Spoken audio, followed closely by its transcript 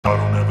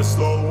never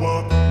slow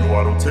up, no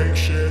I don't take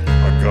shit.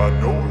 I got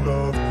no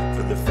love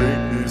for the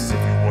fakeness.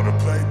 If you wanna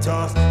play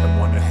tough and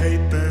wanna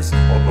hate this,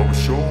 I'll always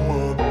show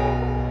up.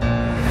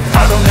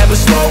 I don't ever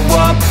slow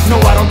up,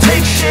 no I don't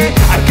take shit.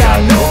 I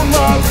got no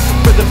love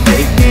for the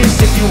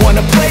fakeness. If you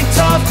wanna play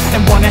tough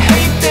and wanna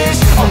hate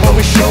this, I'll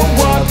always show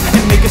up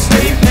and make a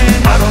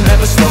statement. I don't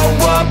ever slow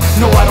up,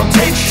 no I don't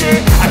take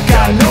shit. I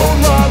got no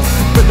love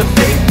for the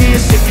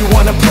fakeness. If you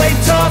wanna play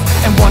tough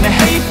and wanna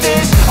hate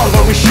this, I'll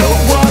always show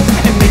up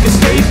and make a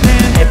statement.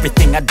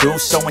 Everything I do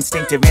so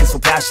instinctive and so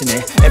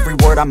passionate. Every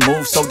word I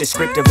move so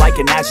descriptive like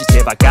an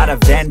adjective. I got a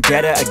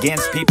vendetta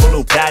against people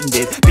who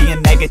patented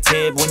being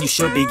negative when you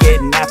should be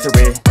getting after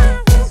it.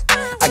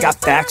 I got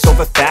facts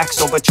over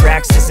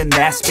tracks, this and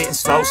that. Spitting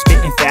slow,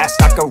 spitting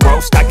fast. I could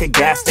roast, I could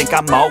gas. Think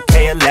I'm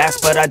okay at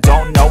last, but I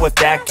don't know if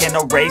that can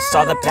erase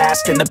all the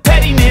past. And the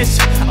pettiness,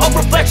 a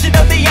reflection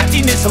of the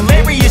emptiness.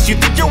 Hilarious, you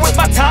think you're worth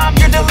my time,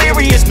 you're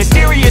delirious.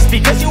 Mysterious,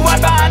 because you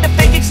hide behind a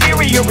fake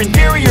exterior.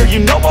 Inferior, you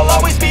know I'll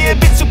always be a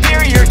bit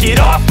superior. Get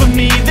off of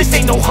me, this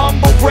ain't no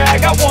humble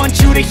brag. I want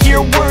you to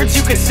hear words,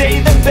 you can say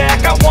them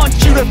back. I want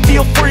you to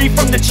feel free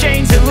from the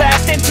chains at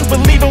last, and to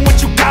believe in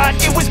what you got,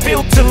 it was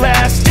built to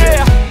last,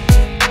 yeah.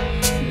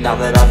 Now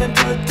that I've been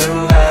put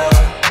through hell,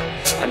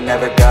 I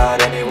never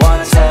got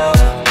anyone's help.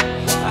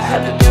 I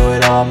had to do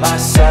it all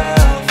myself.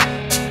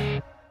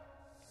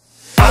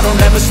 I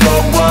don't ever slow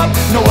up,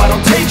 no I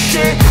don't take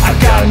shit. I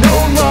got no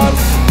love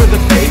for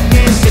the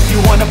fakeness. If you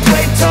wanna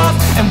play tough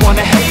and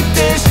wanna hate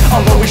this,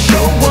 I'll always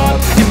show up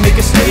and make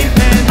a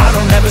statement. I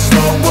don't ever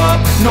slow up,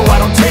 no I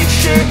don't take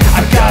shit.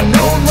 I got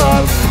no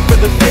love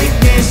for the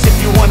fakeness. If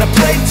you wanna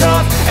play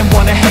tough and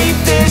wanna hate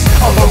this,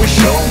 I'll always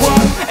show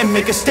up and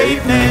make a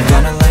statement.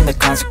 Gonna learn the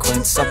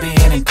consequence of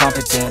being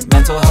incompetent.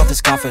 Mental health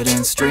is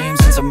confidence, dreams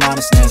and some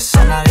honestness.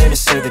 I'm not here to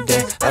save the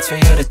day, that's for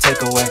you to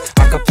take away.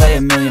 I could play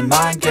a million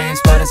mind games,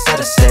 but instead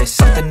I say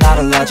something not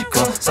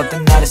illogical,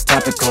 something that is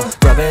topical.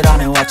 Rub it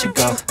on and watch it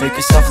go, make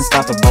yourself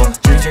unstoppable.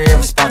 Dreams are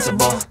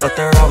irresponsible, but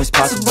they're always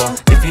possible.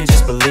 If you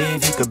just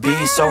believe, you could be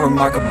so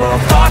remarkable.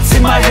 Thoughts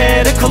in my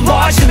head, a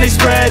collage and they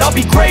spread. I'll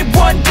be great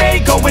one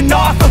day, going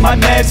off of my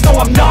meds. No,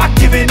 I'm not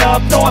giving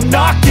up, no, I'm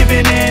not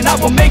giving in. I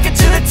will make it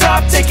to the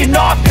top, taking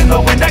off in the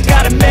wind. I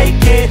gotta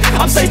make it,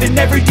 I'm saving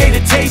every day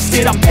to taste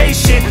it. I'm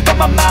patient, but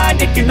my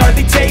mind, it can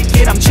hardly take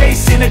it. I'm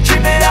chasing a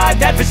dream that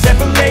I've had for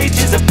several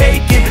ages. A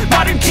vacant,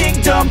 modern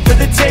kingdom for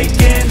the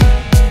taking.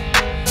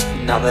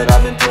 Now that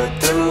I've been put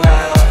through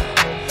hell,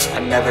 I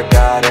never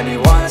got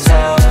anyone's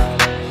help.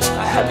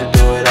 I had to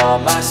do it all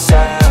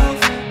myself.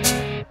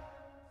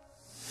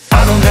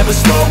 I don't ever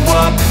slow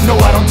up, no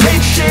I don't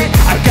take shit.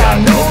 I got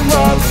no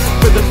love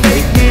for the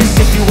fakeness.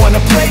 If you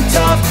wanna play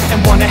tough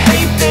and wanna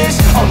hate this,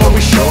 I'll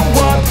always show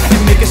up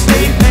and make a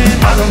statement.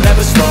 I don't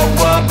ever slow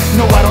up,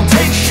 no I don't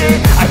take shit.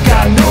 I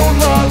got no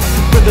love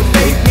for the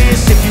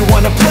fakeness. If you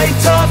wanna play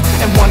tough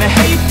and wanna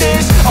hate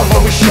this, I'll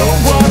always show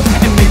up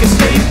and make a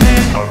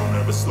statement. I don't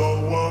ever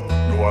slow up,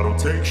 no I don't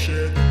take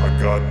shit. I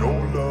got no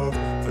love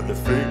for the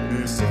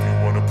fakeness. If you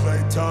wanna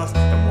play tough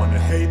and wanna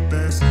hate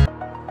this,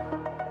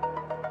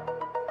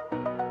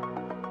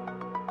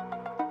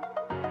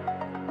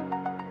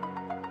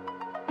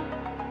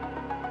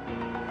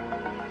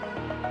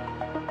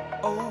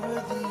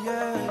 over the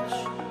edge,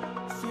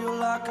 feel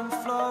like I'm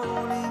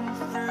floating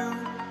through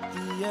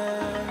the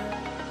air.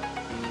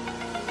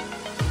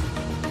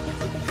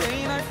 The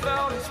pain I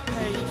felt is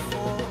paid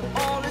for,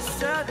 all is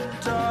said and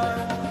done.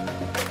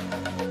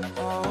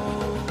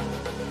 Oh,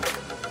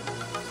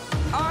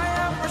 I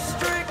am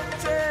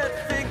restricted,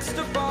 fixed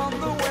upon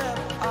the web.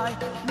 I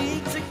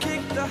need to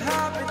kick the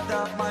habit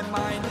that my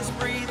mind is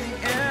breathing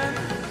in.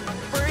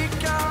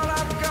 Break out,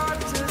 I've got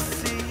to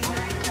see.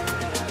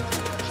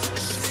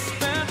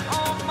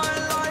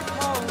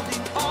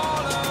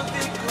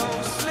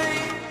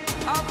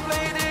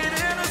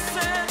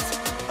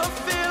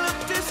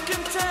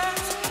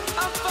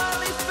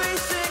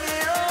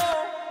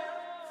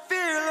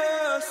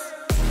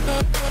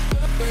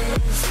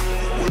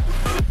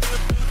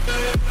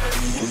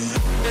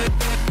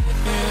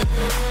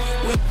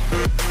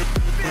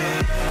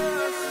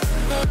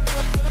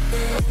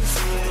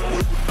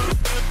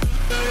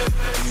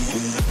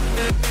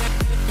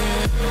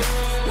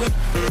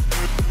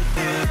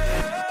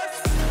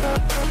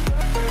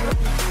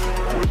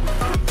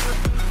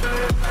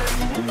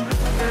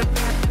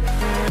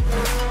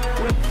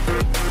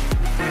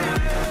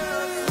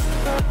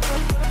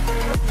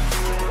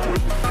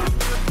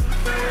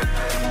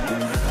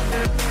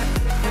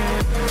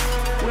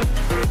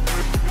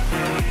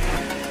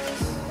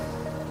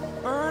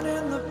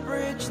 Burning the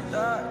bridge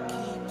that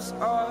keeps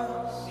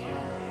us.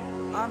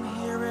 I'm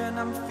here and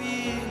I'm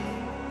feeling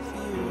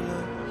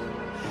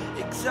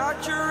fearless.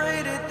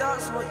 Exaggerated,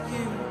 that's what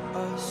you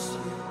assume.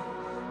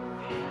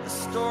 The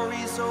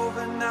story's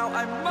over now,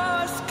 I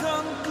must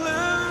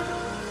conclude.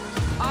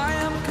 I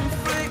am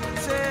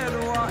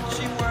conflicted,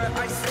 watching where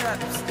I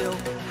step still,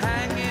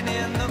 hanging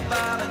in the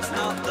balance.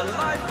 Not the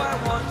life I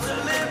want to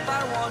live,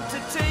 I want to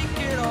take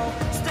it all.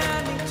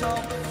 Standing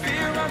tall,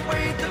 fear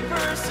outweighed the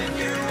person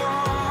you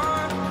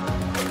are.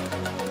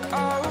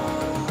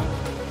 Oh,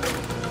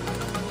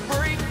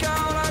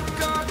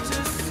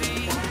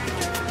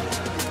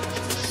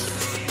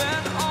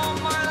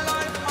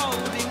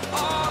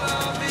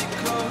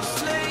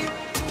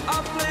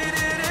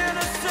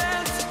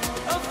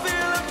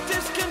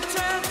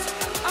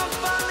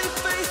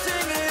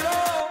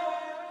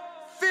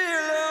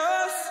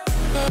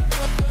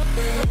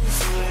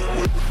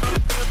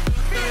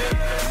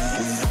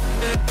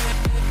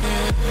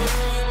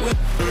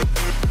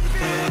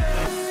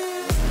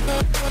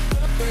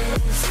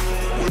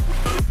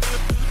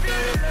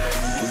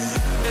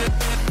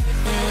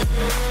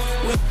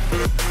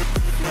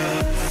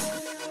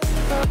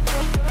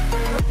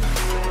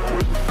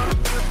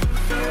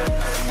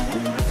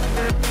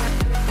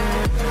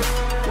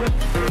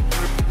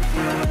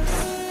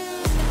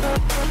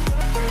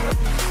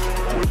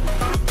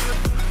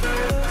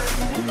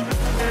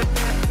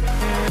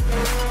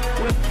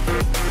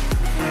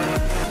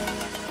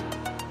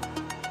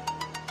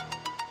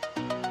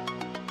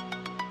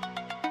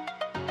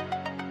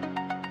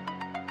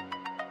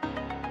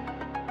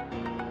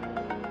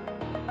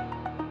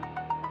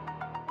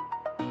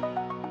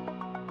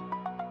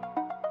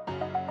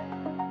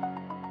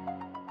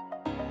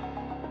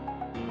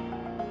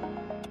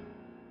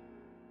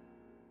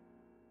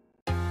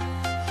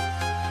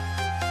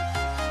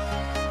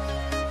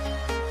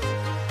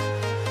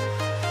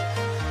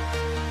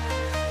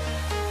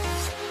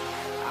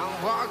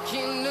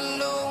 Walking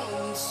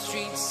alone, the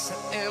streets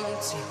are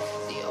empty.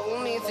 The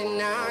only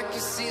thing I can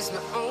see is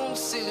my own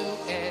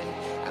silhouette.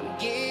 I'm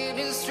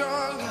getting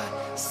stronger,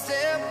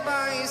 step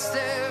by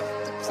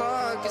step. The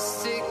clock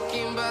is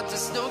ticking, but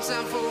there's no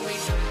time for me.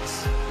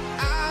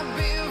 I've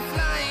been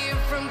flying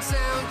from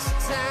town to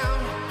town,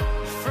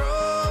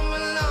 from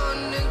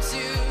London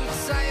to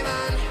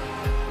Taiwan.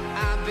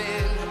 I've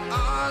been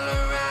all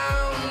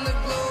around the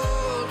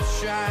globe,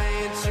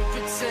 trying to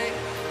protect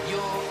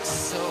your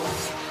soul.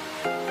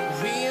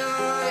 We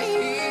are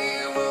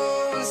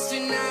heroes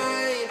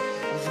tonight.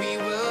 We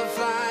will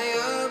fly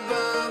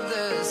above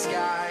the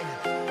sky.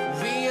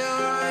 We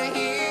are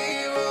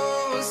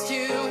heroes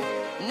tonight.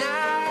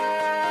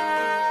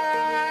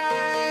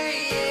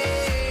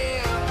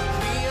 Yeah.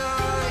 We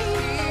are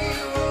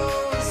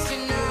heroes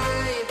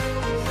tonight.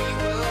 We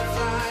will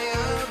fly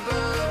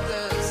above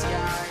the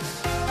sky.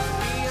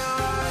 We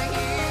are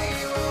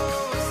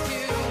heroes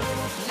tonight.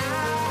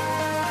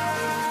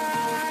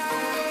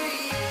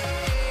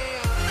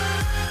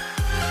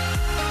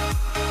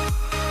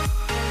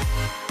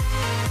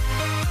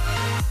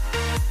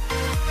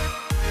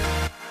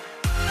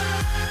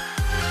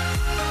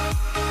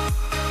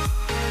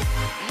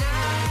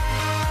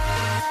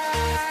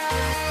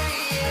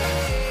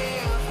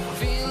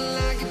 Feel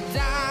like a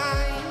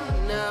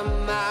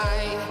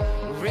dynamite,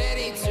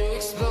 ready to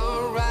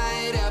explode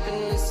right up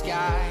in the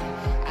sky.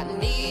 I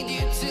need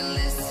you to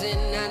listen,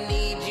 I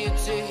need you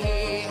to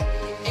hear,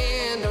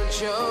 and don't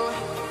show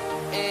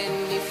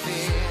any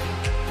fear.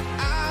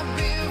 I've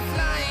been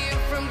flying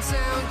from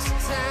town to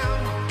town,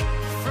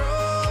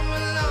 from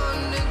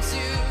London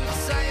to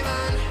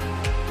Taiwan.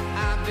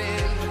 I've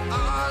been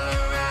all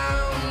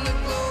around the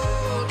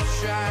globe,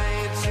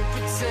 trying to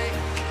protect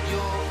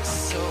your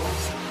soul.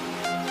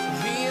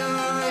 We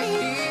are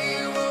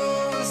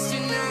heroes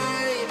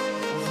tonight.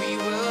 We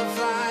will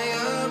fly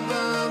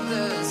above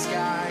the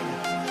sky.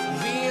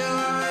 We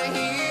are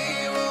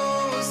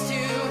heroes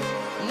tonight.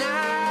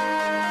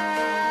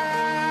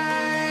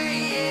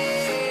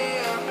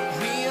 Yeah.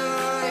 We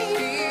are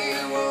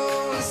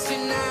heroes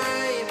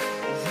tonight.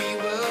 We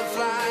will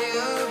fly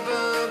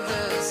above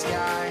the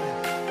sky.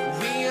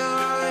 We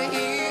are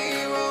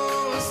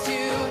heroes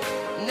tonight.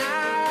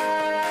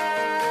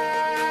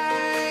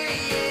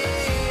 Yeah.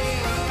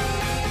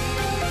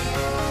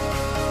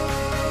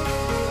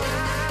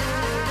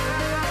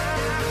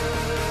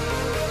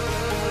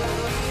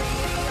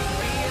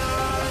 We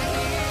are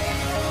heroes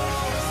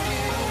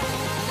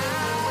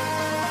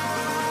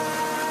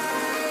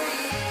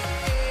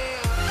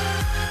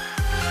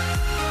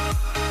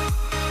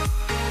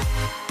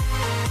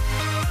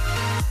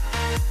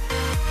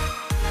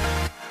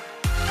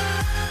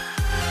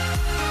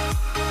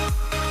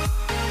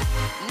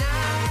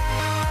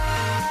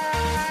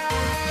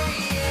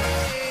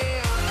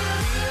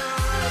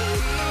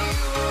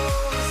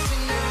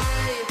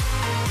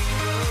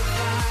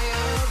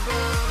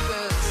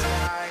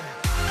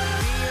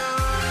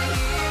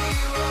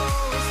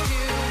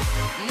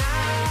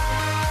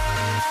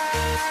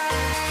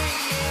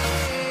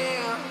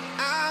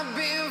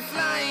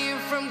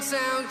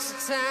town to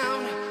town,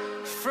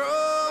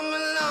 from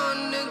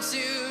London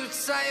to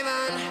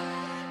Taiwan.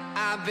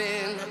 I've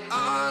been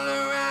all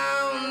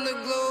around the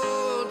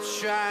globe,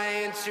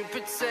 trying to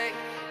protect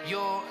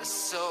your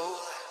soul.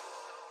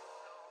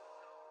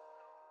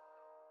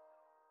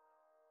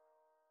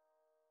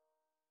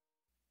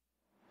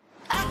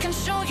 I can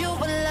show you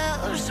what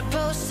love's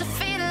supposed to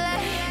feel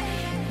like.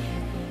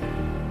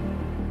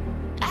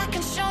 I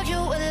can show you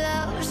what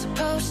love's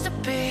supposed to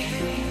be.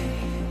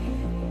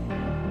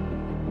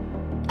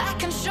 I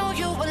can show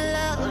you what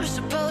love's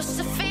supposed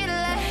to feel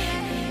like.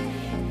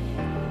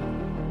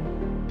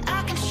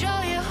 I can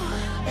show you,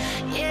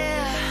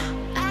 yeah.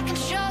 I can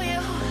show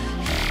you,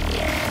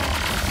 yeah.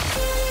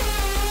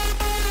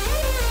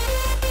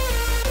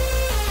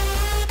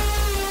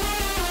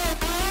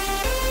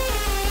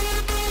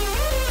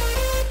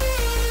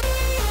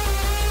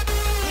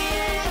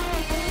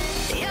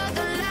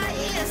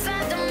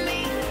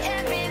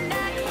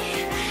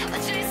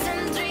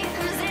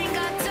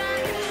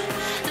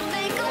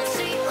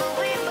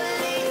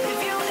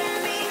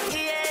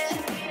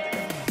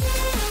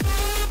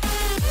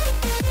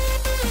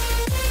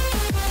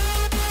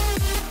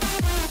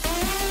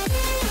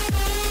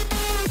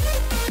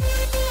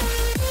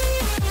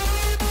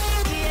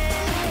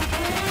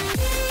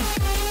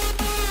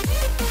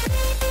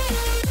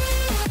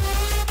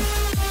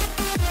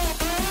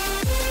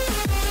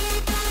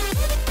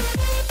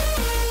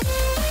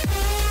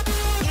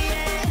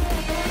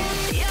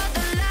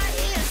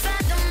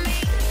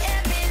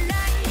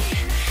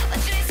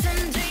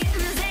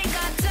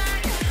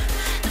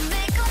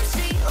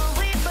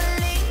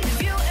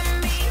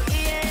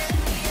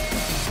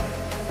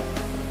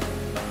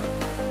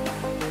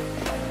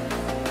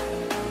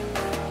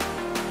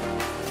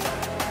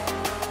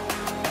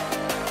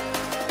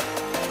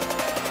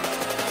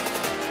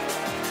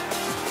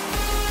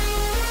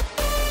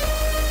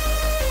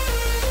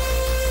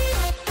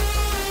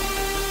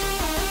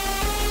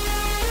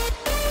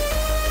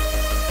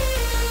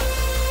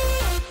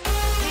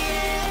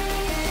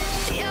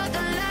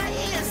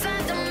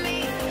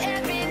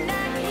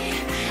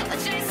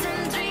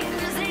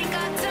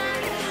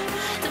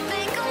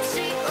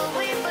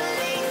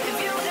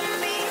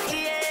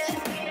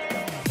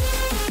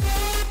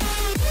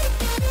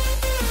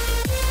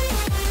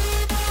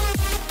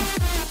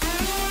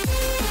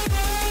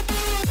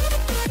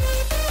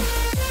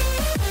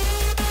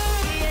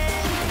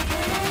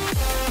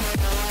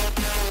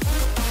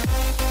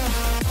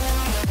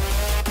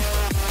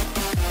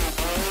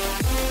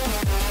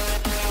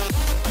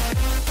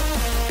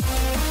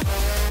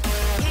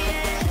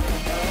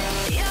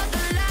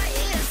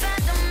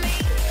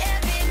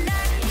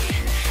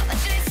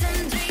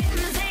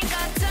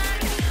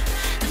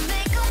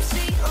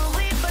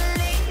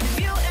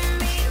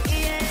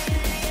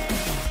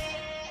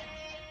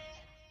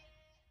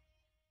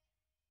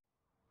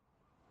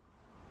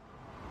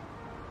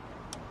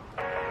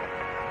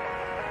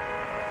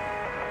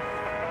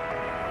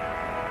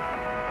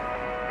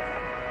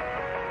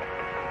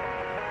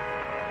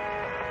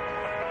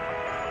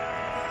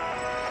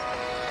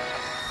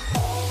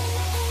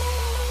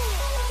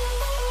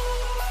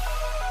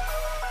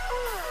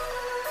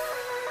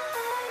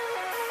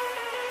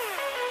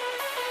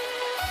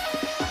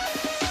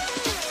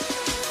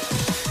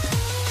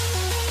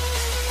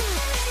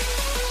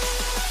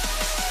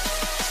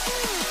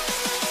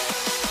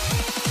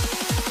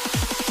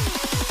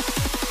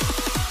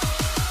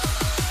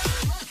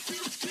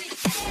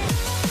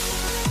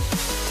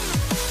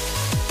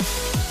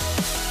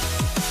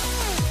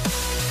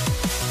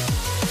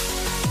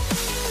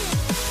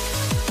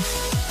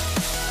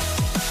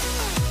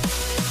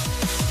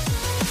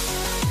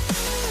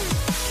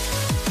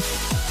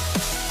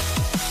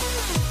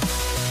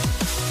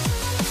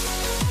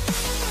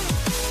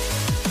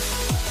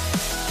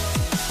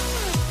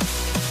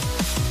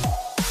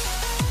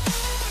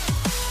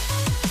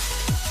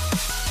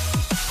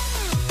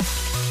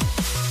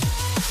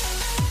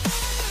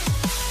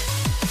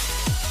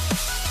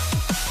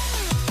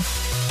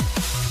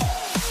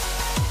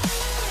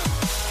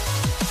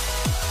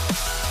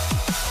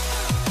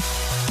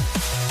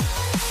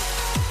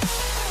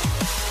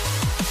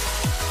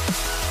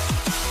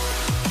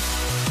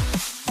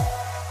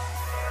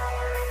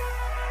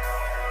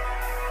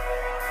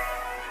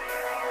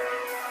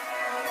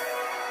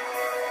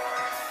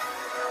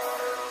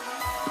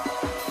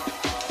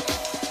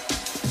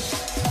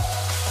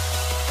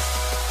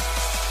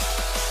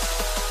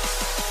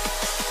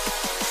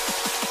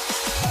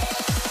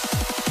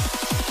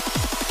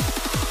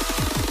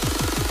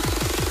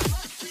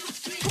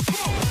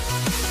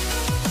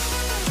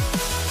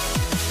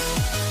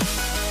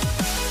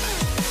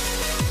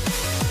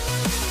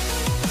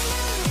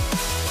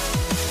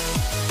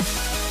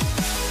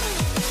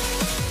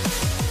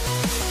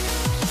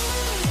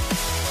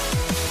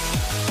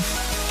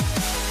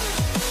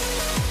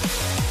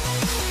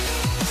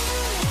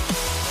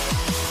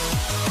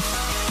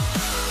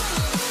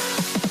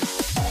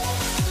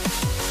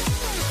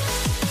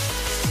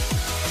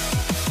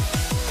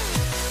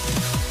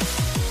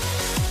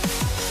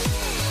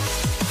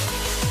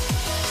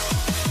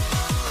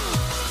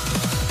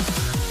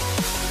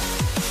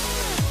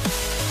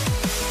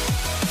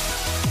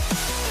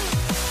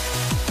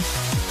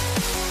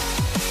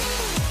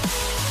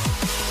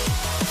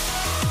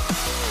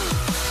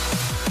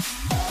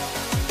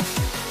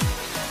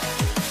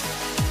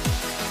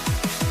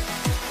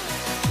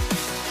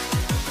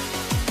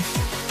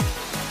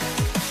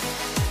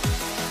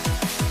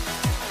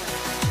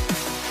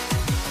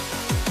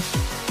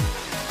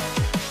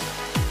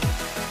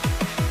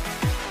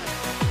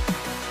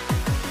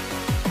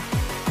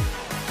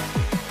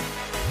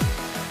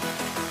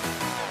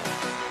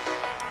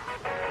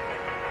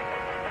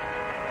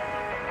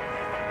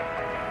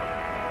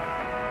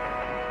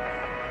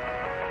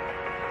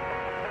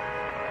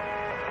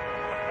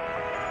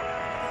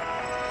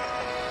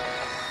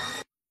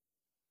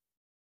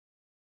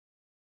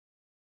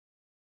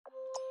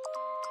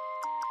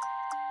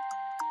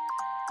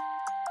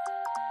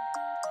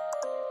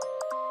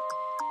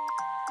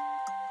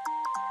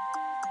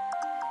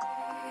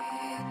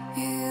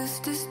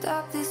 used to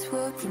stop this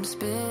world from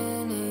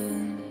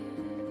spinning.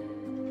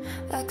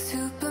 Like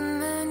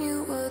Superman,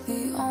 you were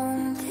the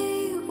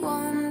only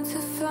one to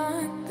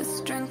find the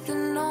strength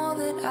in all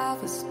that I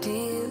was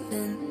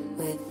dealing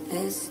with.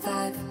 This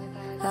life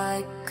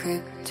like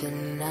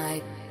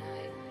kryptonite.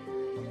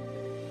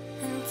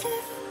 And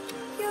if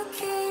you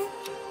keep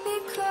me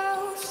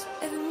close,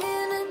 every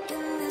minute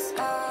in this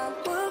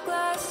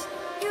hourglass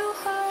you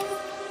hold.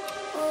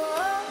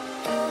 Oh,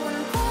 oh, oh,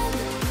 and when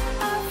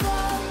I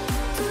fall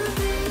to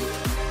be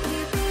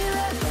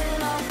there when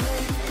I'm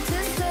waiting to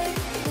save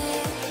me,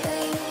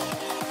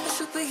 a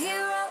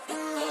superhero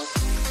in love.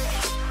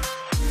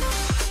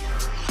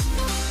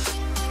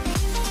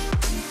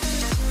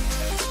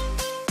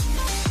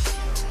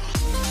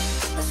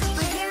 A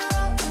superhero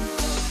in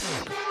love.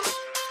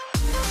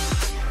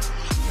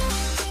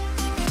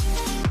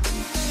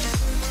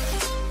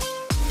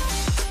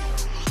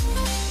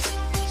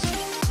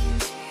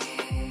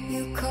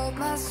 You called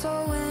my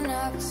soul when I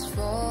was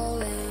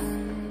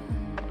falling.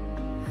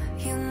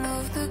 You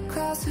moved the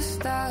clouds to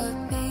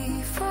stop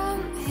me from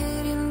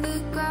hitting the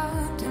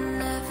ground.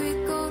 In every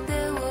goal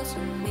there was a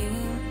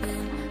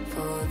meaning.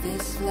 For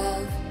this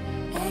love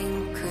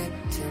ain't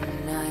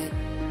kryptonite.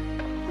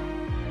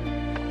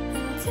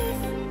 And if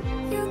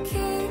you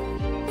keep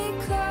me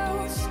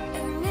close,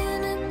 every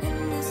minute in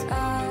this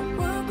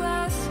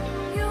hourglass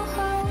you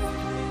hold.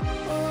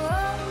 Oh,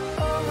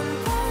 oh, oh, and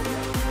when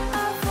I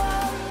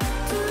fall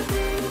to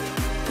be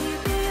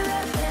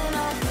there when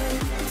I'm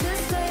waiting to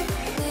save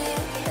me,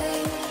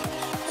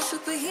 a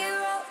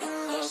superhero in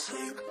love.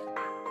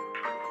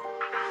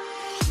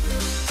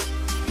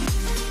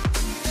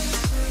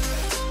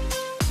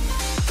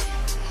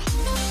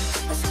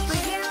 A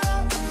superhero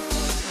in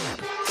love.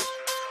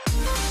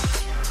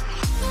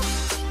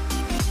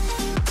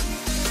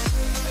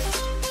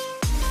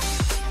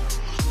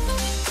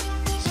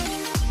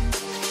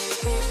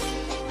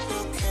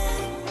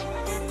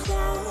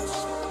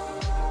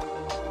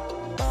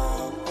 Oh,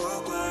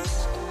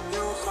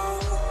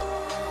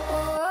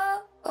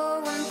 oh,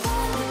 oh, and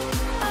when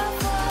I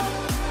fall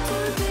to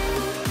be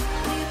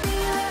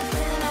there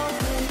when I'm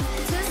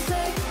waiting to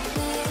save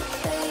me.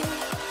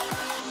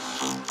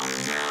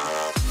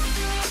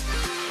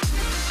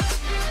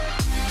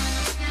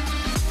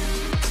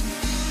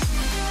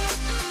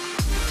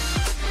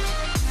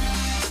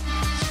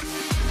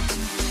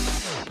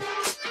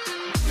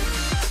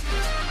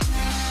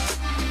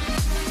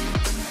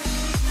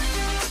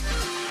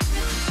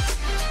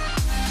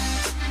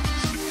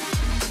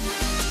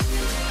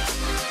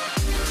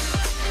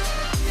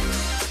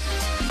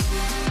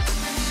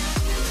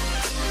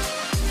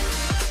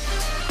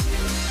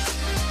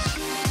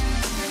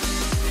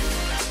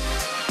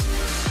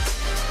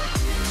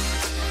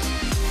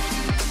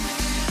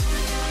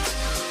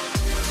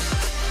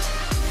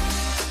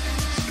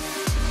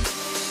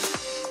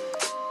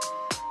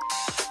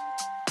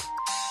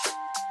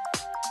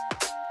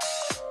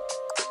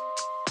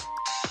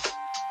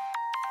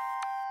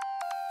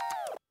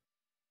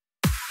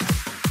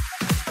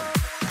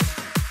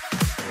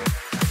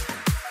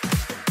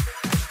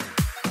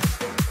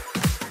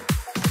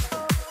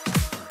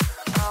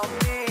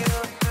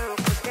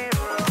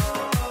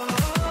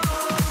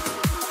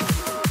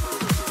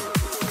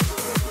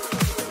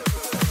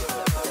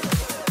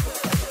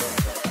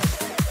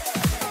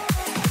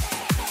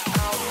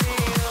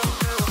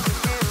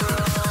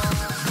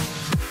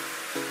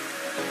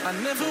 I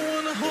never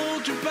wanna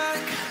hold you back.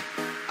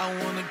 I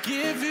wanna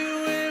give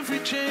you every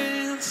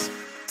chance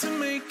to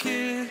make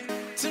it,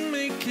 to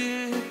make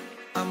it.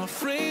 I'm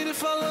afraid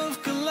if our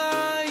love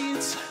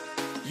collides,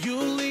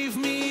 you'll leave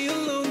me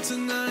alone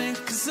tonight.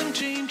 'Cause I'm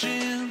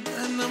changing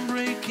and I'm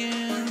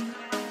breaking.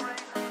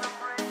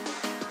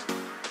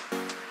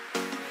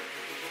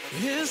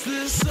 Is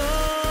this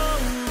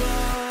over?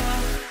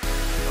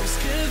 I'm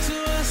scared to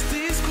ask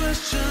these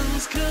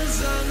questions, 'cause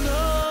I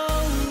know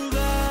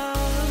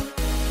that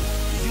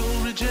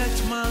you'll reject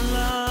my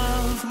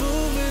love,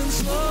 moving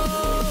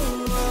slower,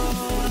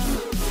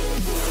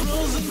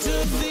 frozen to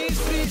these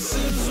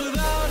pieces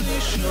without a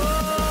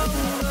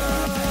shoulder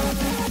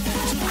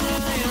to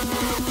cry on.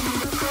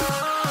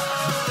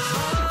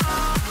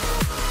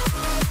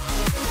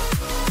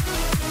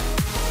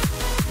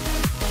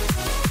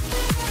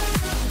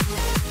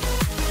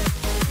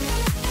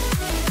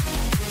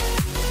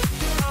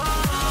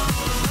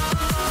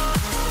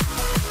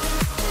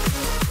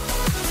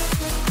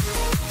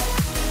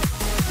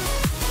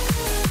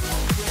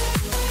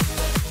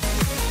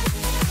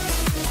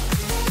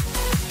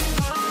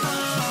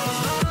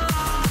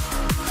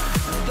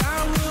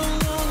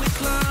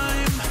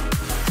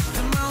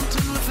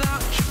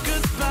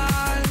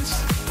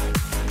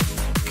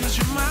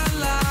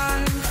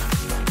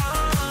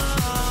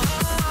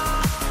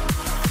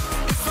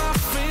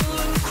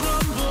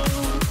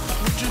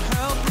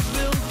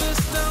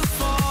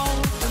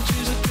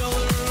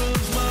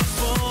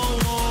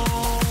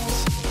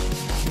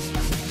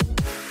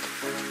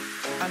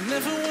 I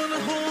never wanna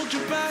hold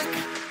you back.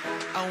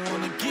 I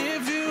wanna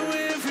give you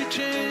every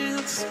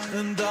chance,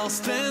 and I'll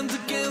stand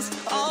against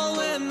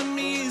all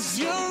enemies,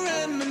 your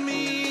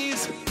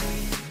enemies.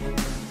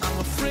 I'm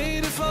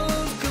afraid if our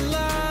love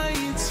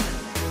collides,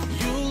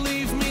 you'll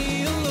leave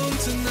me alone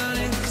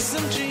tonight. 'Cause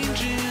I'm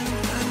changing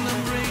and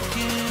I'm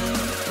breaking,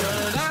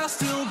 but I'll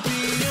still be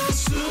your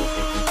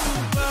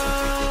superhero.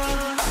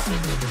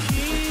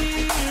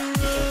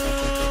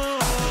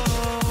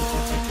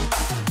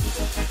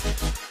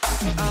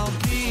 I'll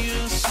be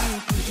your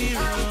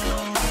superhero.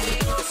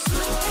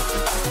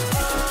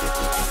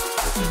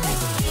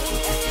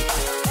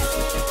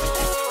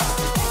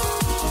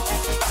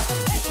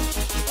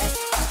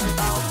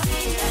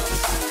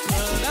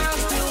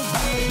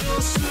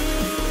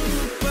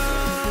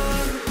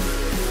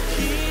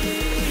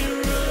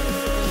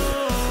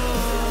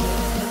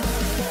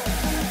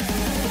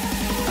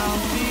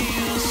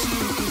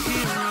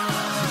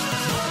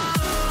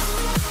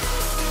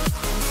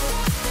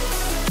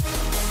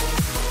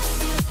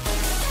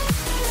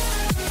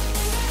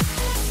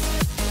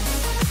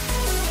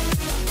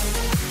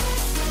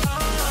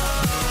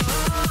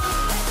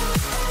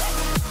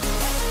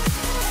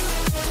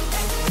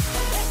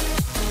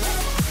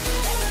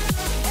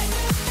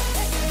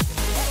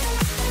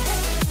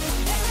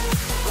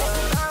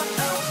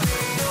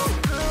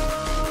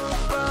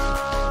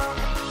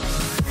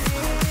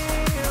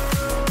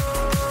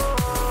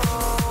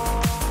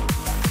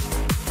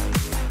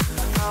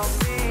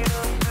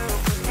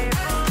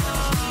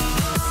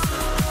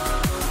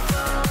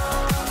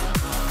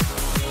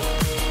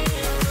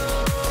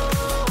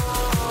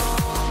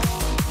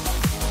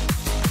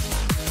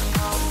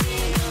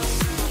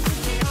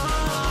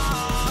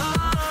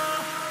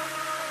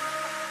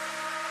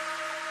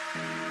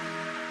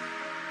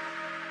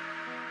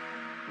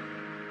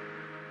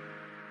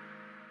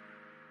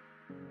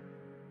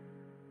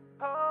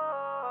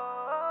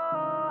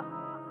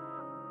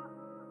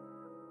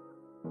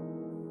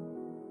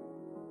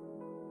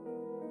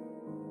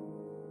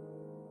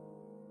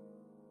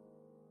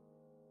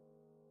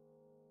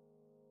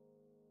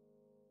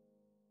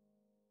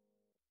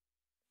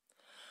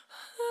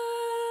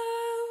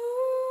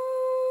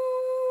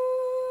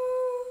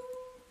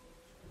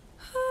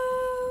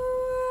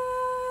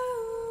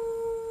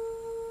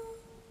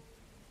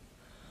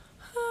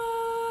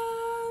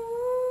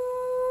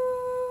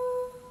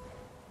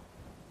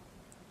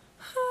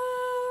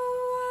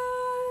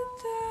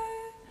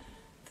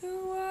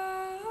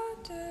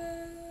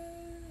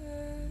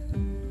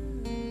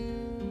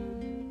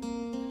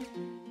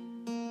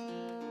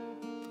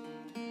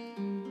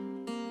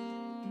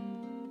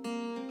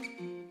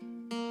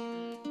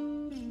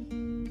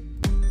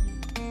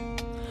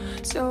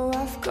 So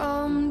I've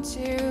come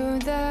to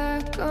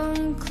the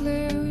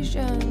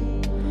conclusion,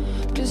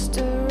 just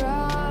a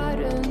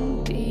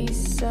rotten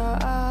piece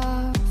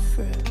of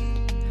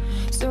fruit.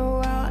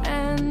 So I'll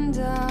end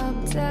up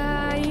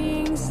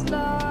dying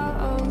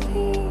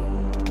slowly,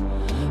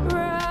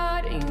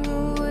 rotting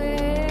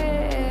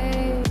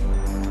away.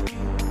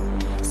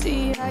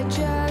 See, I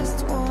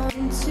just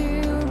want to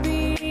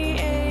be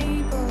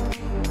able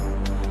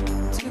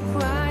to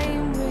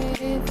climb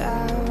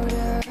without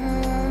a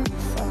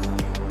fall,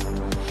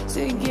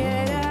 to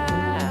get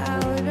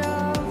out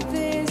of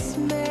this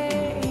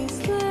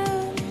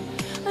mazeland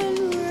and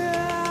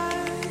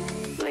run.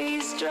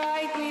 Please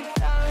strike me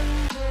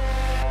thunder,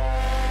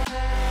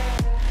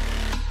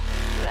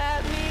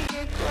 let me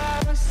get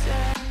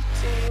closer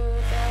to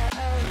the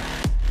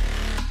light.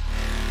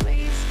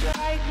 Please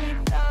strike me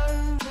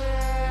thunder,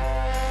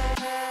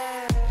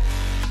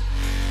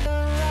 so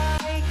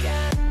I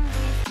can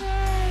be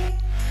free.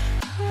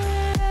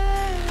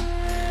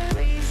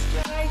 Please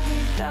strike me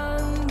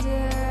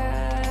thunder,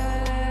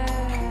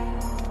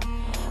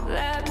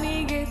 let me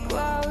get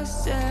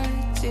closer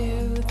to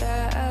the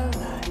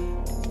light.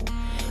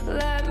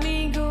 Let me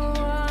go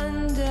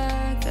under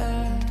the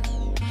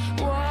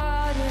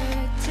water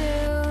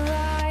till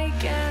I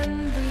can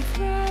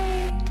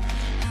breathe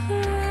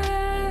right.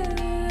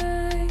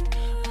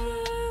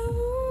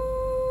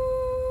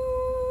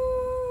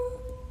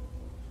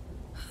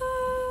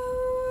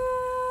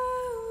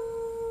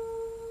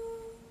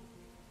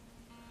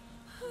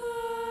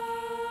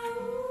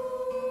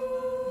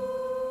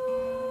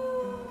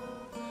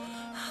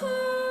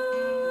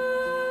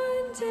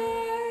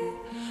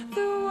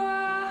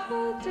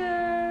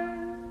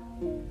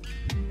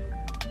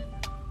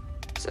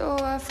 So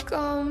I've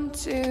come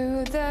to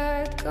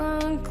the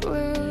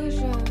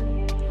conclusion,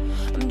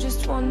 I'm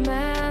just one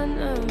man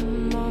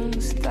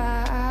amongst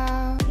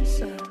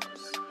thousands.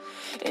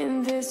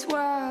 In this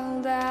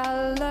world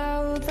I'll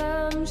allow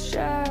them,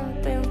 sure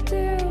they'll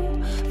do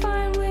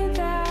fine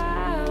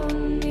without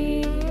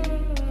me.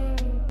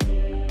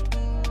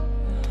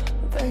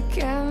 The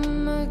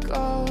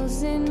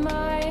chemicals in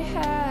my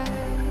head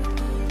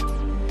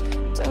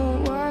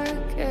don't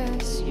work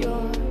as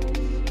yours,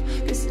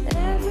 'cause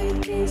every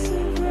piece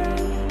of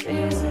road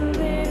is a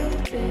little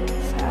bit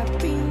of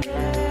happiness.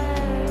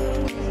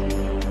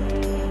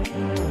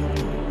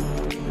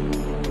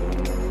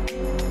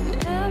 And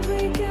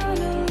every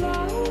kind of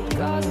love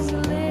causes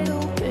a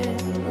little bit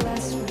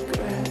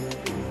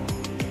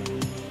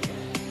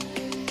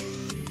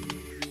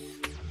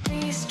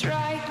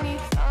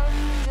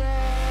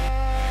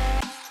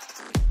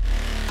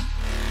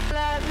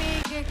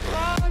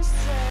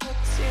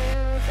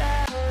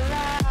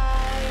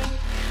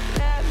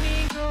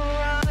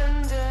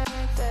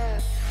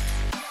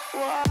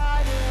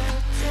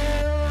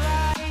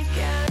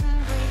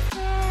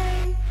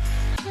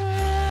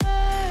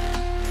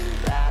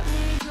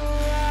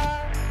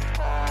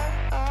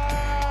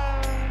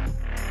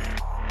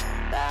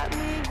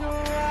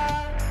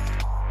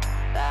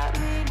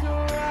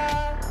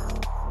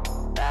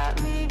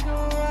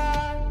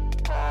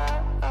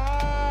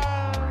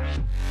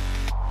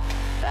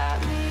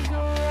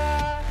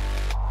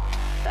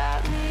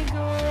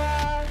away.